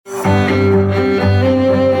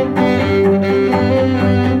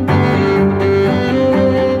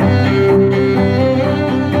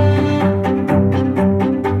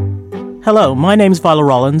Hello, my name is Viola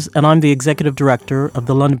Rollins, and I'm the Executive Director of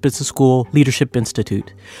the London Business School Leadership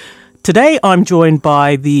Institute. Today, I'm joined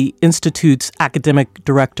by the Institute's Academic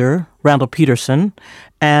Director, Randall Peterson,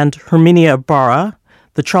 and Herminia Ibarra,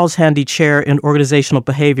 the Charles Handy Chair in Organizational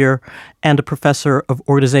Behavior and a Professor of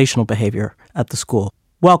Organizational Behavior at the school.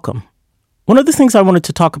 Welcome. One of the things I wanted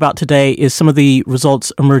to talk about today is some of the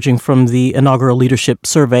results emerging from the inaugural leadership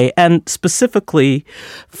survey, and specifically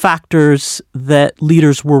factors that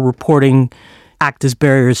leaders were reporting act as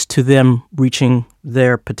barriers to them reaching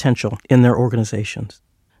their potential in their organizations.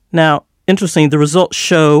 Now, interestingly, the results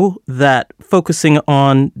show that focusing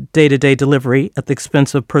on day-to-day delivery at the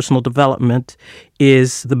expense of personal development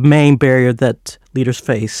is the main barrier that leaders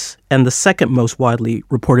face. And the second most widely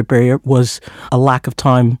reported barrier was a lack of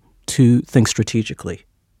time to think strategically.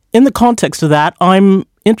 In the context of that, I'm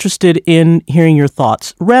interested in hearing your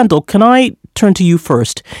thoughts. Randall, can I turn to you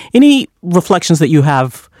first? Any reflections that you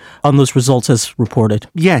have on those results as reported?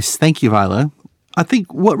 Yes, thank you, Viola. I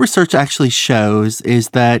think what research actually shows is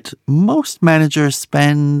that most managers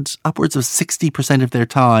spend upwards of 60% of their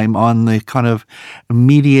time on the kind of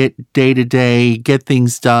immediate, day-to-day, get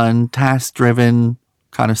things done, task-driven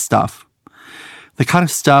kind of stuff. The kind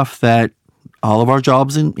of stuff that all of our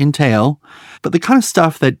jobs entail, but the kind of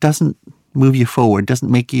stuff that doesn't move you forward,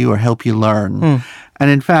 doesn't make you or help you learn.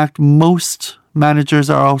 And in fact, most managers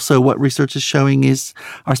are also, what research is showing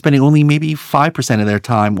are spending only maybe 5% of their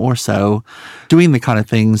time or so doing the kind of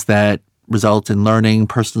things that result in learning,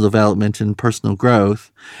 personal development, and personal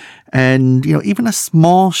growth. And, even a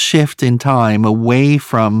small shift in time away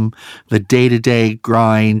from the day-to-day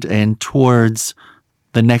grind and towards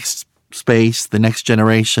the next space, the next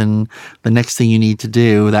generation, the next thing you need to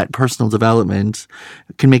do, that personal development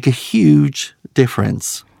can make a huge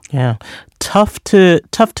difference. Yeah. Tough to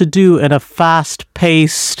do in a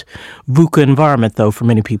fast-paced VUCA environment, though, for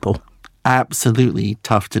many people. Absolutely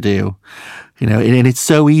tough to do. And it's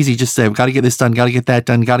so easy just to say, got to get this done, got to get that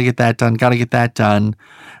done, got to get that done, got to get that done,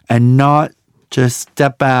 and not just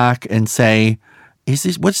step back and say,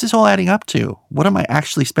 what's this all adding up to? What am I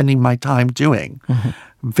actually spending my time doing?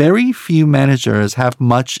 Very few managers have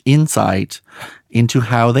much insight into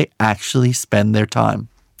how they actually spend their time.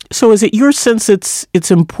 So is it your sense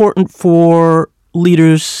it's important for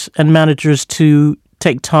leaders and managers to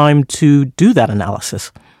take time to do that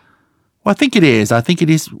analysis? Well, I think it is. I think it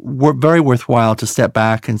is very worthwhile to step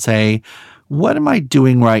back and say, what am I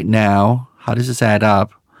doing right now? How does this add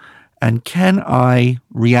up? And can I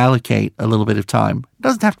reallocate a little bit of time? It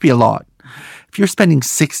doesn't have to be a lot. If you're spending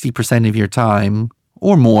 60% of your time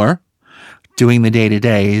or more doing the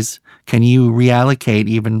day-to-days, can you reallocate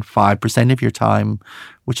even 5% of your time,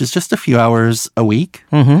 which is just a few hours a week,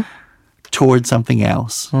 towards something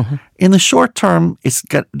else? In the short term, I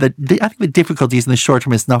think the difficulties in the short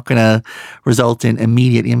term is not going to result in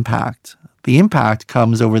immediate impact. The impact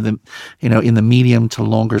comes over in the medium to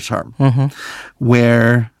longer term,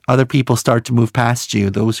 where other people start to move past you,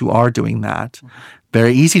 those who are doing that.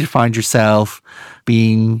 Very easy to find yourself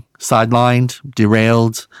being sidelined,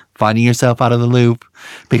 derailed, finding yourself out of the loop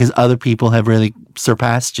because other people have really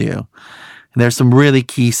surpassed you. And there's some really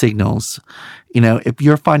key signals. If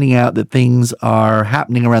you're finding out that things are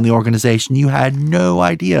happening around the organization you had no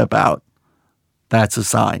idea about, that's a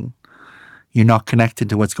sign. You're not connected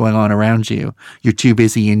to what's going on around you. You're too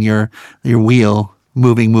busy in your wheel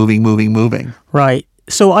moving. Right.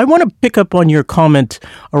 So I want to pick up on your comment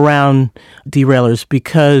around derailers,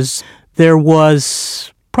 because there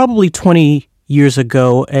was probably 20 years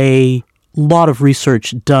ago a lot of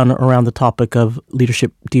research done around the topic of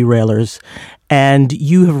leadership derailers. And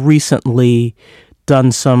you have recently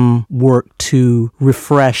done some work to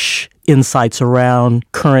refresh insights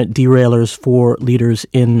around current derailers for leaders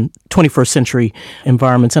in 21st century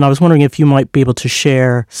environments. And I was wondering if you might be able to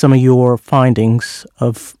share some of your findings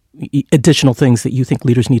of additional things that you think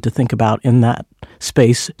leaders need to think about in that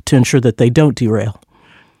space to ensure that they don't derail.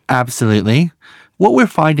 Absolutely. What we're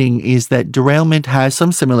finding is that derailment has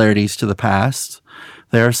some similarities to the past.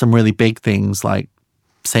 There are some really big things like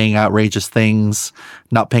saying outrageous things,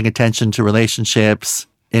 not paying attention to relationships,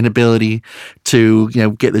 inability to,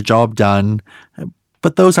 get the job done.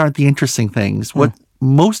 But those aren't the interesting things.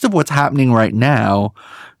 Most of what's happening right now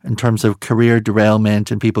in terms of career derailment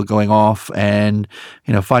and people going off and,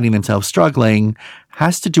 finding themselves struggling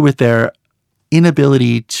has to do with their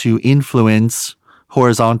inability to influence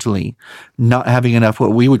horizontally, not having enough what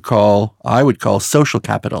I would call social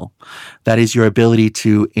capital. That is your ability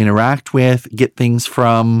to interact with, get things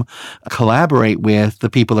from, collaborate with the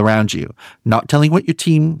people around you, not telling what your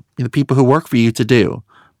team, the people who work for you to do.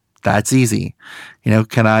 That's easy.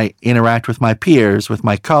 Can I interact with my peers, with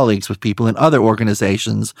my colleagues, with people in other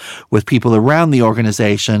organizations, with people around the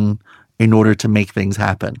organization in order to make things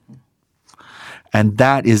happen? And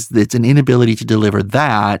it's an inability to deliver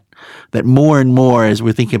that more and more as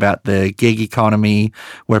we're thinking about the gig economy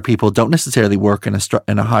where people don't necessarily work in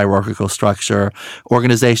a hierarchical structure.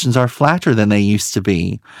 Organizations are flatter than they used to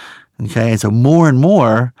be. Okay. And so more and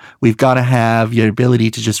more, we've got to have your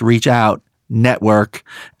ability to just reach out, network,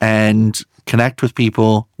 and connect with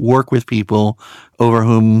people, work with people over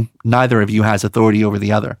whom neither of you has authority over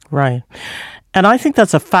the other. Right. And I think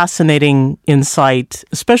that's a fascinating insight,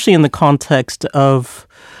 especially in the context of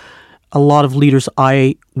a lot of leaders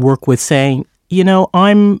I work with saying,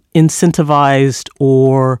 I'm incentivized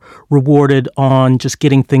or rewarded on just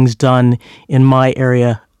getting things done in my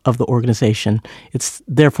area of the organization. It's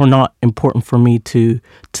therefore not important for me to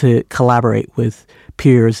collaborate with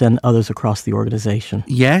peers and others across the organization.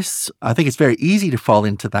 Yes, I think it's very easy to fall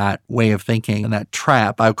into that way of thinking and that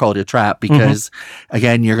trap. I would call it a trap because,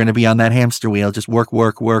 again, you're going to be on that hamster wheel, just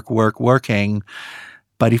working.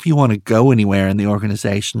 But if you want to go anywhere in the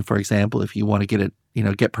organization, for example, if you want to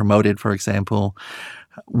get promoted, for example,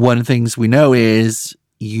 one of the things we know is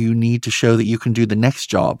you need to show that you can do the next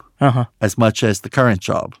job as much as the current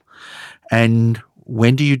job. And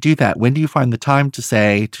when do you do that? When do you find the time to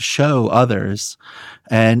show others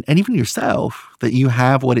and even yourself that you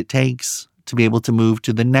have what it takes to be able to move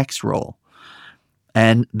to the next role?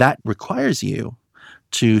 And that requires you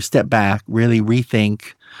to step back, really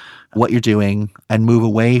rethink what you're doing and move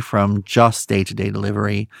away from just day-to-day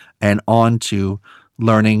delivery and on to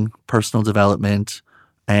learning, personal development,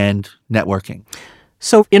 and networking.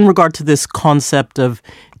 So in regard to this concept of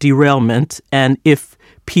derailment, and if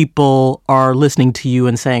people are listening to you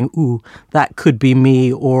and saying, ooh, that could be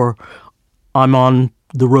me, or I'm on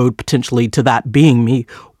the road potentially to that being me,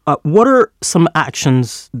 what are some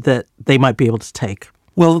actions that they might be able to take?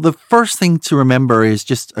 Well, the first thing to remember is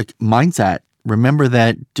just a mindset. Remember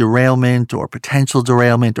that derailment or potential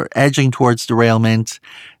derailment or edging towards derailment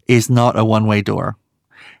is not a one-way door.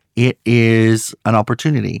 It is an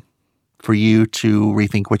opportunity for you to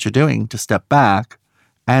rethink what you're doing, to step back,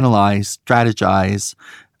 analyze, strategize,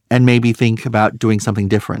 and maybe think about doing something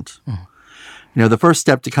different. The first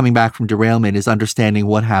step to coming back from derailment is understanding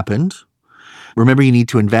what happened. Remember, you need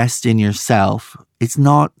to invest in yourself. It's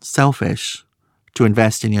not selfish to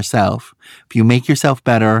invest in yourself. If you make yourself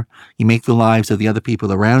better, you make the lives of the other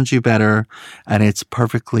people around you better, and it's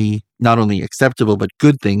perfectly not only acceptable, but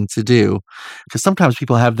good thing to do. Because sometimes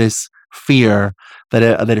people have this fear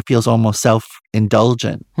that it feels almost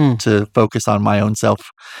self-indulgent to focus on my own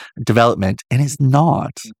self-development. And it's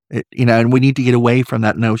not. And we need to get away from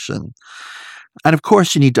that notion. And of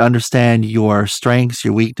course, you need to understand your strengths,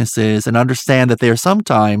 your weaknesses, and understand that they are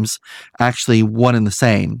sometimes actually one and the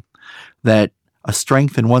same. That a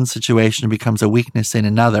strength in one situation becomes a weakness in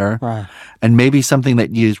another. Right. And maybe something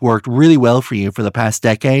that has worked really well for you for the past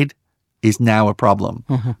decade is now a problem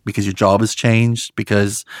because your job has changed,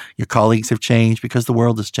 because your colleagues have changed, because the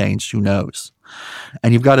world has changed, who knows?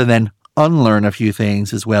 And you've got to then unlearn a few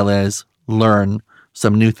things as well as learn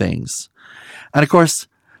some new things. And of course,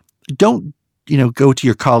 don't, go to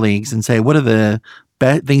your colleagues and say, what are the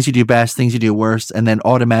things you do best, things you do worst, and then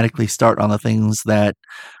automatically start on the things that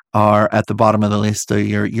are at the bottom of the list, or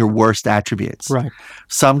your worst attributes. Right.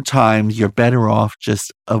 Sometimes you're better off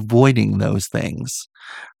just avoiding those things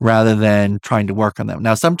rather than trying to work on them.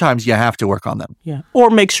 Now, sometimes you have to work on them. Yeah. Or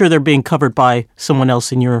make sure they're being covered by someone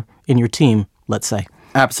else in your team, let's say.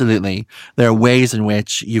 Absolutely. There are ways in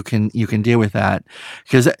which you can deal with that.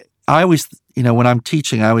 Because I always, when I'm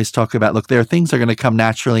teaching, I always talk about, look, there are things that are going to come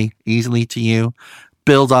naturally, easily to you.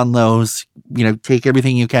 Build on those, take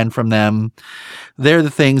everything you can from them. They're the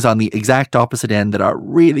things on the exact opposite end that are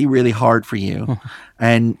really, really hard for you.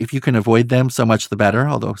 And if you can avoid them, so much the better,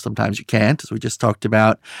 although sometimes you can't, as we just talked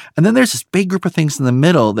about. And then there's this big group of things in the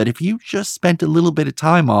middle that if you just spent a little bit of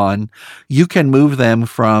time on, you can move them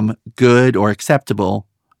from good or acceptable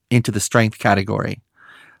into the strength category.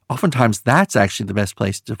 Oftentimes, that's actually the best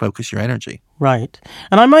place to focus your energy. Right.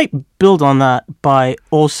 And I might build on that by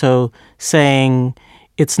also saying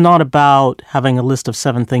it's not about having a list of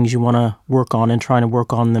 7 things you want to work on and trying to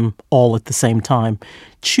work on them all at the same time.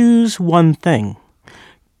 Choose one thing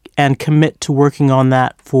and commit to working on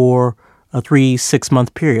that for a 3-6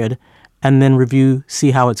 month period and then review,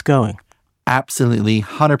 see how it's going. Absolutely.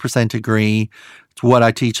 100% agree. It's what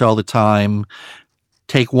I teach all the time.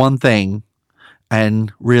 Take one thing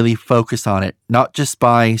and really focus on it, not just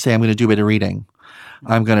by saying I'm going to do a bit of reading,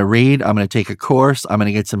 I'm going to read. I'm going to take a course. I'm going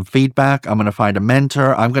to get some feedback. I'm going to find a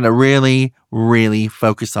mentor. I'm going to really, really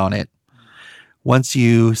focus on it. Once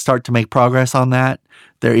you start to make progress on that,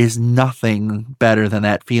 there is nothing better than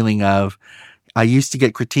that feeling of, I used to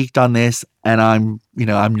get critiqued on this and I'm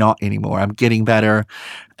not anymore. I'm getting better.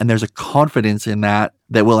 And there's a confidence in that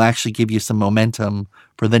will actually give you some momentum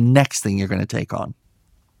for the next thing you're going to take on.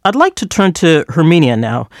 I'd like to turn to Herminia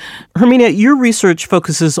now. Herminia, your research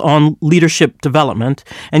focuses on leadership development,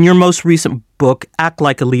 and your most recent book, Act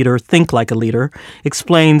Like a Leader, Think Like a Leader,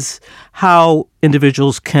 explains how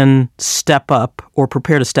individuals can step up or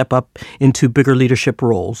prepare to step up into bigger leadership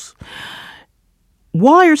roles.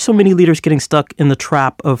 Why are so many leaders getting stuck in the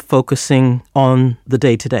trap of focusing on the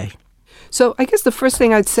day-to-day? So I guess the first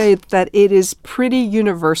thing I'd say is that it is pretty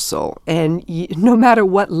universal, and no matter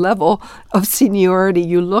what level of seniority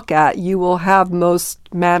you look at, you will have most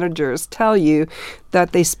managers tell you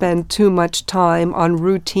that they spend too much time on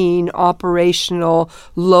routine, operational,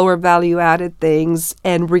 lower value-added things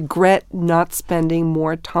and regret not spending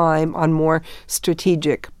more time on more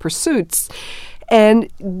strategic pursuits.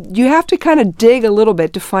 And you have to kind of dig a little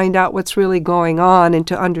bit to find out what's really going on and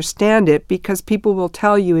to understand it, because people will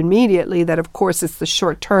tell you immediately that, of course, it's the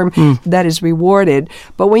short term that is rewarded.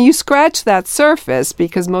 But when you scratch that surface,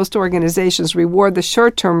 because most organizations reward the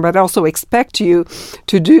short term but also expect you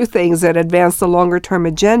to do things that advance the longer term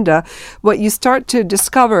agenda, what you start to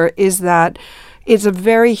discover is that it's a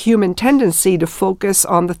very human tendency to focus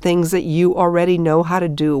on the things that you already know how to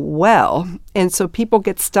do well. And so people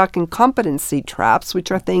get stuck in competency traps, which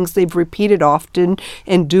are things they've repeated often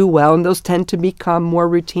and do well. And those tend to become more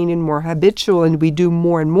routine and more habitual, and we do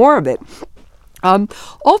more and more of it.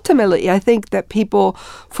 Ultimately, I think that people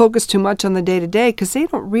focus too much on the day-to-day because they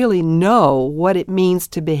don't really know what it means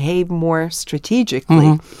to behave more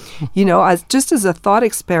strategically. Just as a thought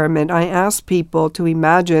experiment, I asked people to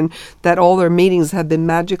imagine that all their meetings have been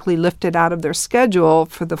magically lifted out of their schedule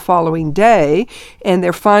for the following day, and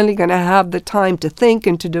they're finally going to have the time to think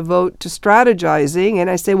and to devote to strategizing. And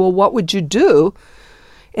I say, well, what would you do?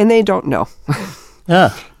 And they don't know.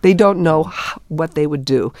 Yeah. They don't know what they would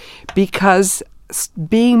do, because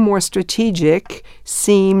being more strategic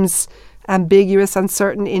seems ambiguous,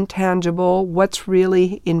 uncertain, intangible, what's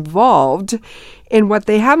really involved. And what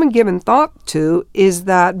they haven't given thought to is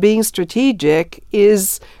that being strategic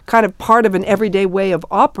is kind of part of an everyday way of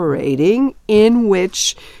operating, in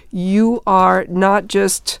which you are not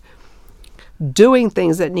just doing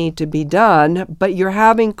things that need to be done, but you're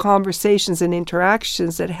having conversations and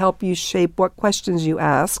interactions that help you shape what questions you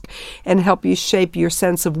ask and help you shape your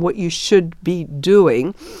sense of what you should be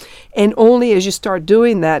doing. And only as you start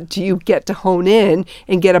doing that do you get to hone in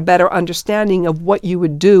and get a better understanding of what you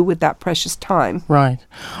would do with that precious time. Right.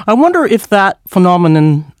 I wonder if that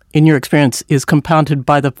phenomenon, in your experience, is compounded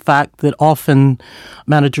by the fact that often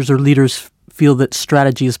managers or leaders feel that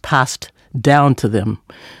strategy is passed down to them.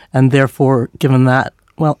 And therefore, given that,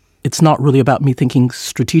 well, it's not really about me thinking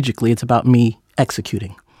strategically, it's about me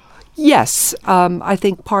executing. Yes, I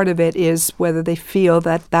think part of it is whether they feel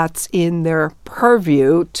that that's in their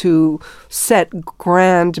purview to set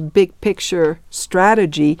grand, big picture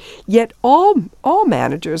strategy. Yet all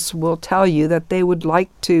managers will tell you that they would like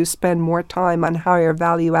to spend more time on higher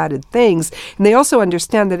value-added things. And they also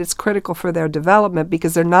understand that it's critical for their development,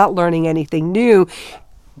 because they're not learning anything new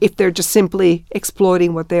if they're just simply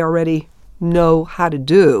exploiting what they already know how to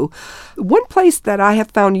do. One place that I have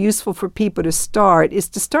found useful for people to start is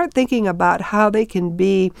to start thinking about how they can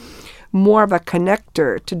be more of a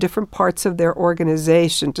connector to different parts of their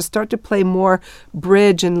organization, to start to play more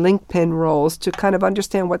bridge and link pin roles, to kind of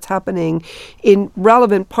understand what's happening in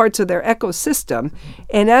relevant parts of their ecosystem.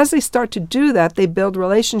 And as they start to do that, they build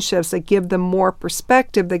relationships that give them more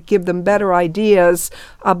perspective, that give them better ideas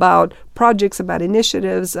about projects, about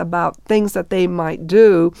initiatives, about things that they might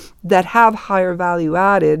do that have higher value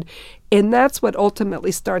added. And that's what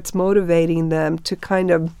ultimately starts motivating them to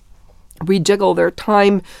kind of rejiggle their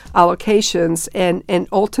time allocations and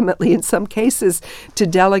ultimately, in some cases, to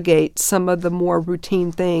delegate some of the more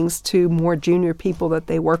routine things to more junior people that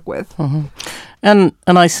they work with. Mm-hmm. And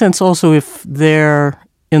I sense also, if they're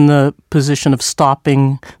in the position of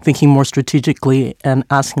stopping, thinking more strategically, and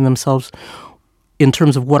asking themselves, in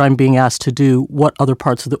terms of what I'm being asked to do, what other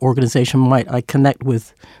parts of the organization might I connect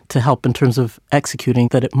with to help in terms of executing,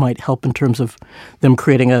 that it might help in terms of them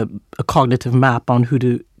creating a cognitive map on who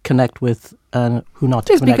to connect with and who not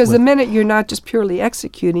to connect with. Yes, because the minute you're not just purely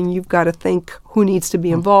executing, you've got to think who needs to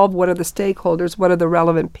be involved, what are the stakeholders, what are the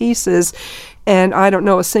relevant pieces. And I don't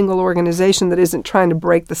know a single organization that isn't trying to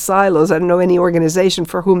break the silos. I don't know any organization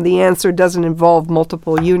for whom the answer doesn't involve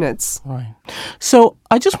multiple units. Right. So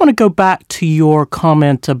I just want to go back to your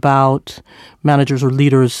comment about managers or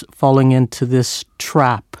leaders falling into this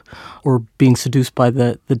trap or being seduced by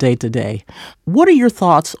the day-to-day. What are your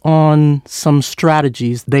thoughts on some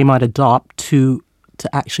strategies they might adopt to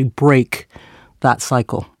actually break that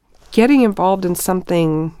cycle? Getting involved in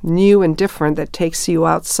something new and different that takes you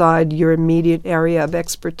outside your immediate area of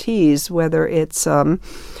expertise, whether it's an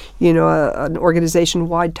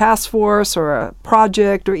organization-wide task force or a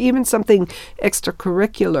project or even something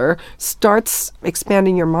extracurricular, starts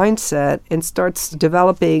expanding your mindset and starts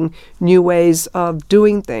developing new ways of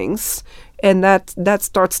doing things. And that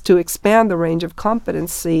starts to expand the range of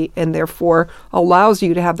competency and therefore allows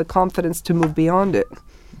you to have the confidence to move beyond it.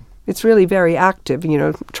 It's really very active,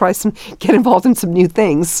 get involved in some new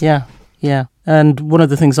things. Yeah. And one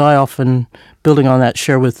of the things I often, building on that,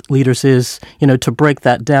 share with leaders is, to break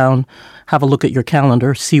that down, have a look at your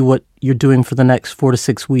calendar, see what you're doing for the next 4 to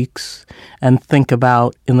 6 weeks, and think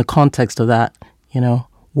about, in the context of that,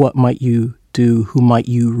 what might you do, who might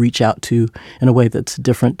you reach out to in a way that's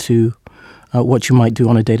different to what you might do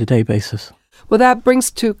on a day-to-day basis. Well, that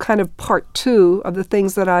brings to kind of part 2 of the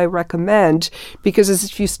things that I recommend, because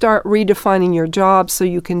if you start redefining your job so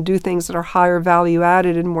you can do things that are higher value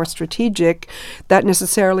added and more strategic, that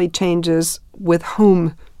necessarily changes with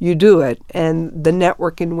whom you do it and the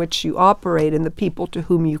network in which you operate and the people to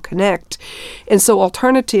whom you connect. And so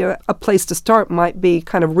alternative, a place to start might be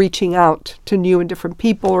kind of reaching out to new and different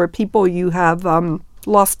people or people you have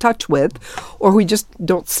lost touch with, or who just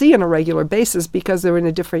don't see on a regular basis because they're in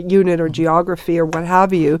a different unit or geography or what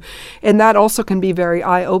have you. And that also can be very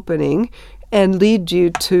eye-opening and lead you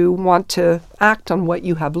to want to act on what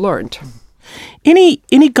you have learned. Any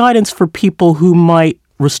guidance for people who might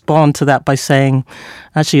respond to that by saying,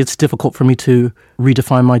 actually, it's difficult for me to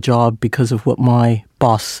redefine my job because of what my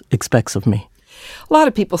boss expects of me? A lot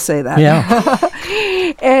of people say that. Yeah.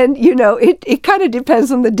 And, it kind of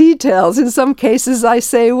depends on the details. In some cases, I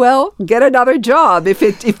say, well, get another job.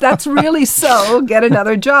 If that's really so, get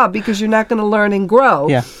another job because you're not going to learn and grow.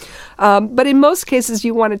 Yeah. But in most cases,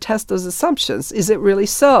 you want to test those assumptions. Is it really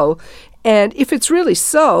so? And if it's really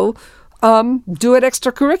so, do it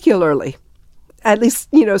extracurricularly. At least,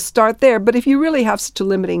 start there. But if you really have such a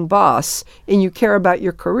limiting boss and you care about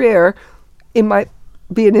your career, it might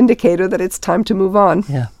be an indicator that it's time to move on.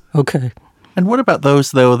 Yeah. Okay. And what about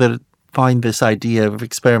those, though, that find this idea of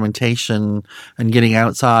experimentation and getting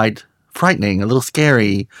outside frightening, a little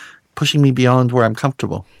scary, pushing me beyond where I'm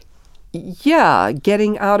comfortable? Yeah,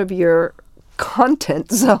 getting out of your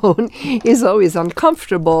content zone is always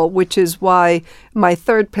uncomfortable, which is why my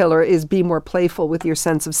third pillar is be more playful with your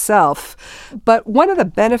sense of self. But one of the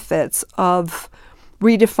benefits of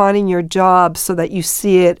redefining your job so that you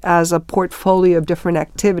see it as a portfolio of different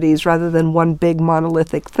activities rather than one big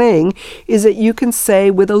monolithic thing is that you can say,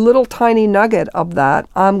 with a little tiny nugget of that,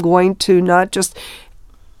 I'm going to not just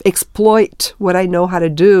exploit what I know how to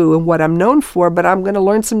do and what I'm known for, but I'm going to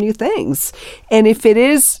learn some new things. And if it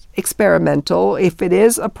is experimental, if it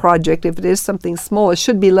is a project, if it is something small, it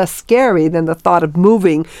should be less scary than the thought of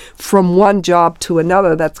moving from one job to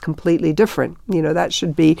another that's completely different. That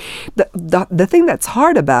should be the thing that's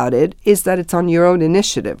hard about it is that it's on your own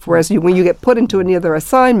initiative. Whereas when you get put into another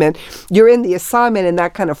assignment, you're in the assignment and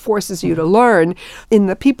that kind of forces you to learn. In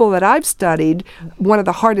the people that I've studied, one of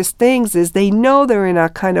the hardest things is they know they're in a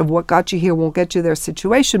kind of what got you here won't get you there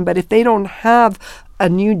situation, but if they don't have a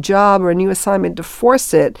new job or a new assignment to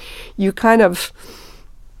force it, you kind of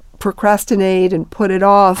procrastinate and put it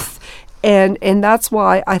off. And that's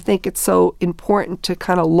why I think it's so important to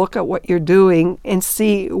kind of look at what you're doing and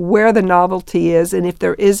see where the novelty is, and if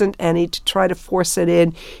there isn't any, to try to force it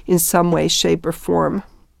in some way, shape, or form.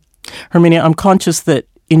 Herminia, I'm conscious that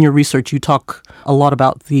in your research you talk a lot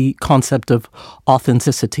about the concept of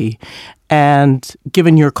authenticity. And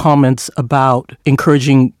given your comments about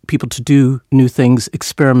encouraging people to do new things,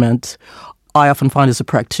 experiment, I often find as a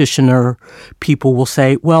practitioner, people will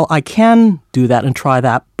say, well, I can do that and try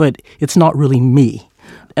that, but it's not really me.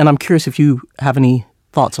 And I'm curious if you have any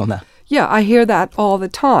thoughts on that. Yeah, I hear that all the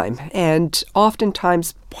time. And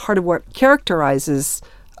oftentimes part of what characterizes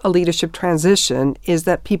a leadership transition is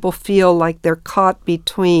that people feel like they're caught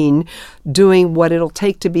between doing what it'll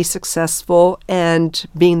take to be successful and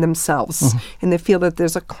being themselves. Mm-hmm. And they feel that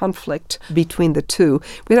there's a conflict between the two.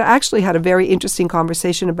 We actually had a very interesting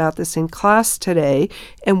conversation about this in class today,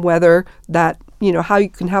 and whether that, how you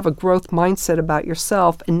can have a growth mindset about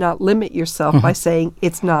yourself and not limit yourself by saying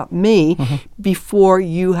it's not me, before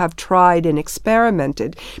you have tried and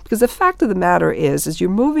experimented. Because the fact of the matter is, as you're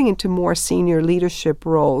moving into more senior leadership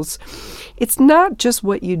roles, it's not just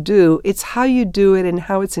what you do, it's how you do it and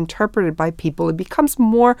how it's interpreted by people. It becomes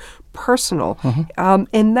more personal.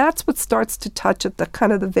 And that's what starts to touch at the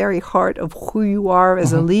kind of the very heart of who you are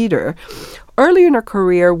as a leader. Earlier in our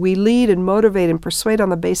career, we lead and motivate and persuade on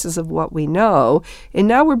the basis of what we know. And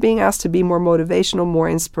now we're being asked to be more motivational, more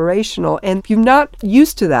inspirational. And if you're not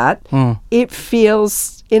used to that, it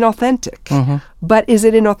feels inauthentic. But is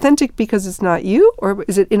it inauthentic because it's not you? Or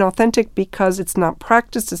is it inauthentic because it's not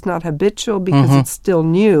practiced, it's not habitual, because it's still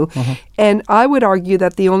new? And I would argue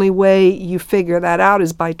that the only way you figure that out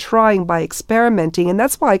is by trying, by experimenting. And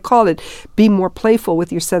that's why I call it be more playful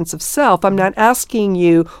with your sense of self. I'm not asking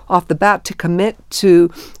you off the bat to commit to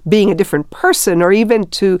being a different person or even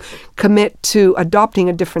to commit to adopting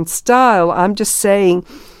a different style. I'm just saying,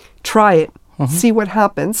 try it. See what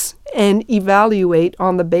happens and evaluate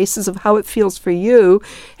on the basis of how it feels for you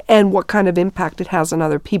and what kind of impact it has on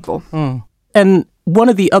other people. And one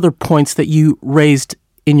of the other points that you raised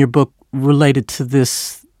in your book related to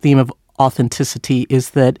this theme of authenticity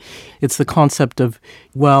is that it's the concept of,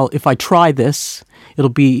 well, if I try this, it'll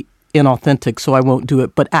be inauthentic, so I won't do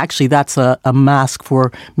it. But actually, that's a mask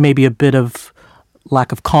for maybe a bit of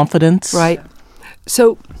lack of confidence. Right.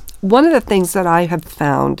 So one of the things that I have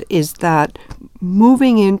found is that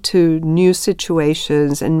moving into new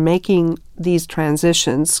situations and making these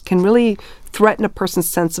transitions can really threaten a person's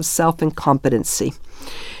sense of self and competency.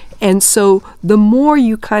 And so the more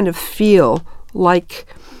you kind of feel like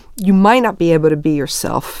you might not be able to be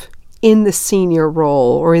yourself in the senior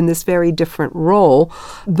role or in this very different role,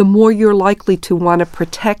 the more you're likely to want to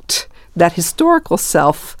protect that historical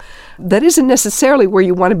self that isn't necessarily where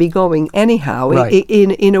you want to be going anyhow. Right.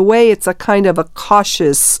 In a way, it's a kind of a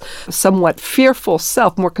cautious, somewhat fearful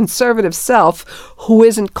self, more conservative self who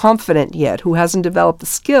isn't confident yet, who hasn't developed the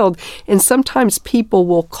skill. And sometimes people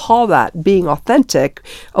will call that being authentic,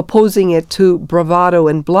 opposing it to bravado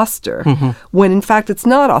and bluster, when in fact it's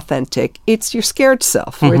not authentic. It's your scared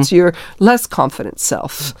self, or it's your less confident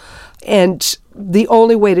self. And the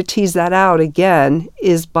only way to tease that out again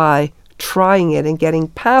is by trying it and getting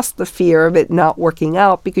past the fear of it not working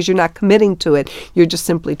out, because you're not committing to it. You're just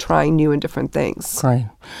simply trying new and different things. Right.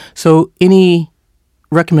 So any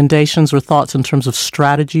recommendations or thoughts in terms of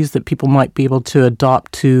strategies that people might be able to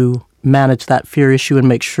adopt to manage that fear issue and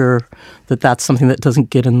make sure that that's something that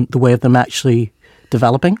doesn't get in the way of them actually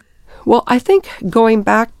developing? Well, I think going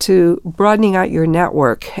back to broadening out your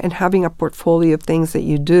network and having a portfolio of things that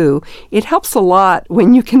you do, it helps a lot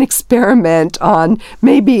when you can experiment on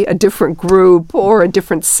maybe a different group or a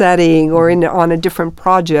different setting or on a different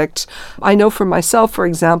project. I know for myself, for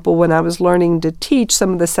example, when I was learning to teach,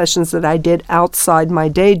 some of the sessions that I did outside my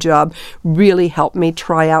day job really helped me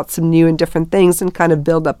try out some new and different things and kind of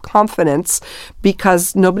build up confidence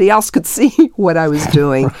because nobody else could see what I was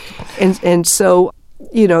doing. And so,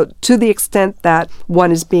 you know, to the extent that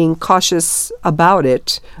one is being cautious about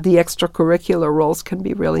it, the extracurricular roles can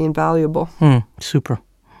be really invaluable. Super.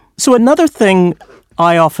 So another thing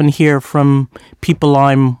I often hear from people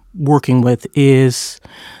I'm working with is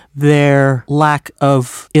their lack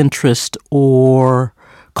of interest or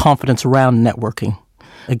confidence around networking.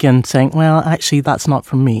 Again, saying, well, actually, that's not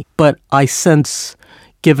for me. But I sense,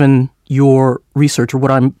 given your research or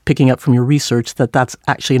what I'm picking up from your research, that that's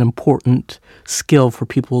actually an important skill for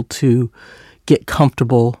people to get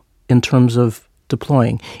comfortable in terms of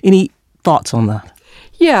deploying. Any thoughts on that?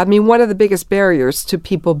 Yeah, I mean, one of the biggest barriers to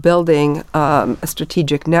people building a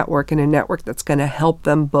strategic network and a network that's going to help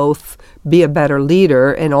them both be a better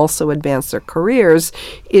leader and also advance their careers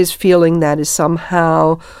is feeling that is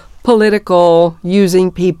somehow political,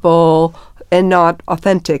 using people, and not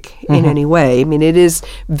authentic in any way. I mean, it is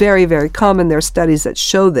very, very common. There are studies that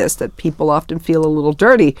show this, that people often feel a little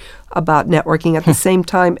dirty about networking. At the same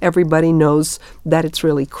time, everybody knows that it's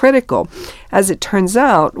really critical. As it turns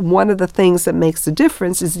out, one of the things that makes the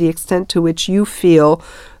difference is the extent to which you feel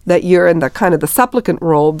that you're in the kind of the supplicant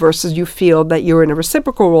role versus you feel that you're in a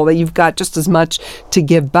reciprocal role, that you've got just as much to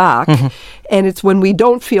give back. And it's when we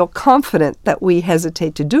don't feel confident that we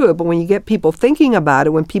hesitate to do it. But when you get people thinking about it,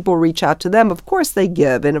 when people reach out to them, of course they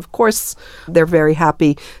give. And of course they're very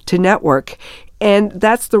happy to network. And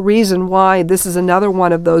that's the reason why this is another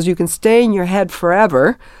one of those, you can stay in your head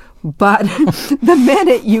forever, but the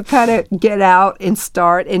minute you kind of get out and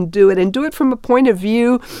start and do it from a point of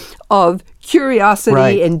view of curiosity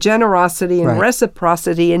Right. and generosity and Right.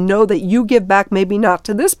 reciprocity, and know that you give back, maybe not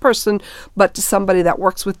to this person, but to somebody that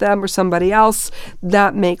works with them or somebody else,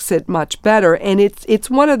 that makes it much better. And it's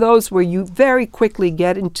one of those where you very quickly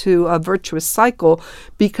get into a virtuous cycle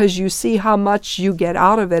because you see how much you get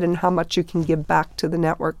out of it and how much you can give back to the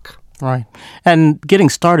network. Right. And getting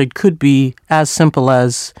started could be as simple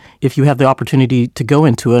as, if you have the opportunity to go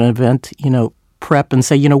into an event, prep and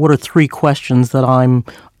say, what are 3 questions that I'm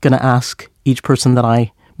going to ask each person that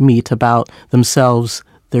I meet about themselves,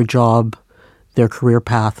 their job, their career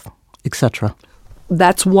path, etc.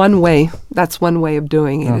 That's one way. That's one way of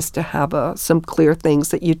doing it, is to have some clear things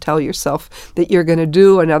that you tell yourself that you're going to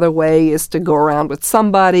do. Another way is to go around with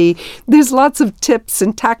somebody. There's lots of tips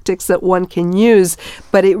and tactics that one can use,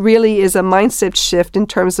 but it really is a mindset shift in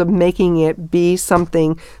terms of making it be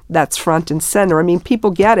something that's front and center. I mean,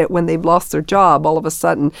 people get it when they've lost their job. All of a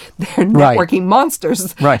sudden, they're Right. networking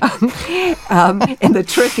monsters. Right. And the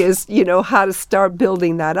trick is, how to start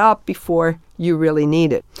building that up before you really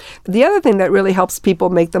need it. The other thing that really helps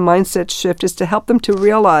people make the mindset shift is to help them to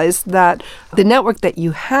realize that the network that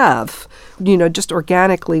you have, just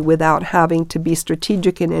organically without having to be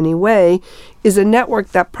strategic in any way, is a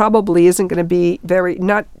network that probably isn't going to be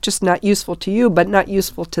not useful to you, but not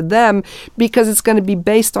useful to them, because it's going to be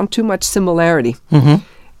based on too much similarity. Mm-hmm.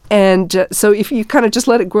 And so if you kind of just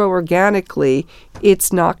let it grow organically, you're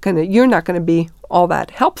not going to be all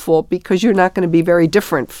that helpful, because you're not going to be very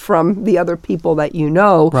different from the other people that you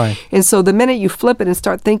know. Right. And so the minute you flip it and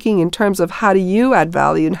start thinking in terms of how do you add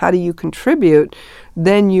value and how do you contribute,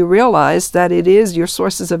 then you realize that it is your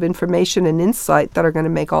sources of information and insight that are going to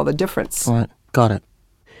make all the difference. Right. Got it.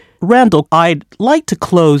 Randall, I'd like to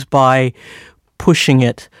close by pushing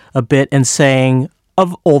it a bit and saying,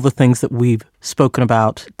 of all the things that we've spoken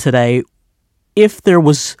about today, if there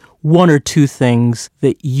was 1 or 2 things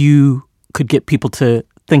that you could get people to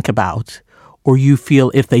think about, or you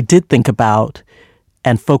feel if they did think about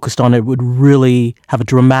and focused on it would really have a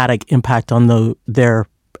dramatic impact on their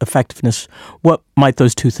effectiveness, what might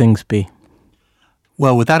those 2 things be?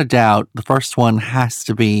 Well, without a doubt, the first one has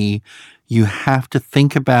to be, you have to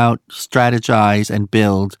think about, strategize, and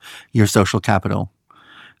build your social capital.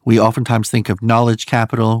 We oftentimes think of knowledge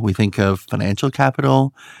capital. We think of financial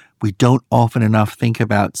capital. We don't often enough think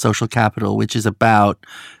about social capital, which is about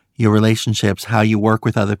your relationships, how you work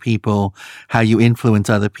with other people, how you influence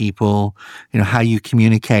other people, how you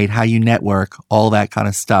communicate, how you network, all that kind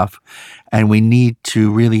of stuff. And we need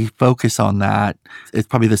to really focus on that. It's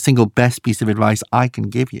probably the single best piece of advice I can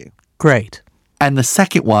give you. Great. And the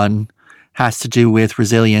second one has to do with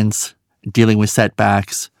resilience, dealing with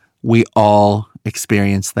setbacks. We all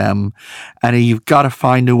experience them. And you've got to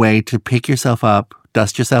find a way to pick yourself up,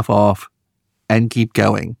 dust yourself off, and keep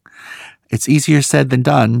going. It's easier said than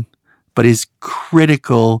done, but is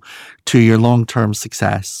critical to your long-term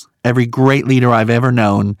success. Every great leader I've ever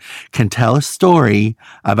known can tell a story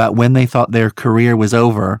about when they thought their career was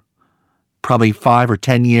over, probably 5 or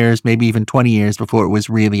 10 years, maybe even 20 years before it was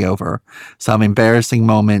really over. Some embarrassing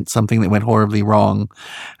moment, something that went horribly wrong.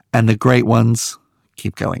 And the great ones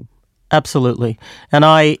keep going. Absolutely. And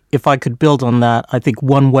if I could build on that, I think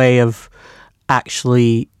one way of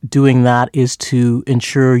actually doing that is to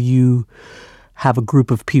ensure you have a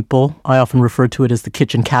group of people. I often refer to it as the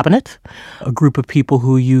kitchen cabinet, a group of people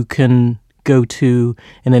who you can go to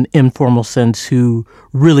in an informal sense, who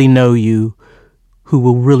really know you, who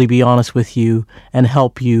will really be honest with you and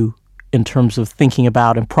help you in terms of thinking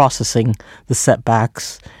about and processing the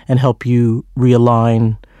setbacks, and help you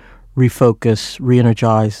realign, refocus,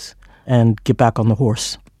 re-energize, and get back on the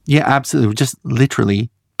horse. Yeah, absolutely. Just literally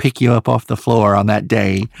pick you up off the floor on that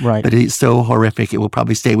day. Right. But it's so horrific, it will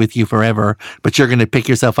probably stay with you forever, but you're going to pick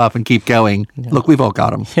yourself up and keep going. Yeah. Look, we've all got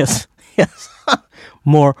them. Yes.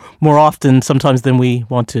 More often sometimes than we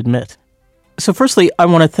want to admit. So firstly, I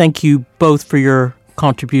want to thank you both for your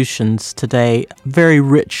contributions today. Very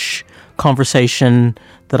rich conversation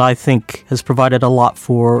that I think has provided a lot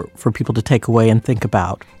for people to take away and think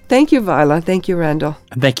about. Thank you, Viola. Thank you, Randall.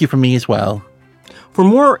 And thank you from me as well. For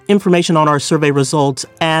more information on our survey results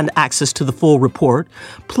and access to the full report,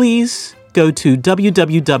 please go to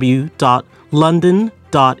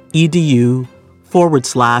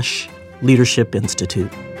www.london.edu/Leadership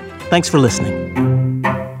Institute. Thanks for listening.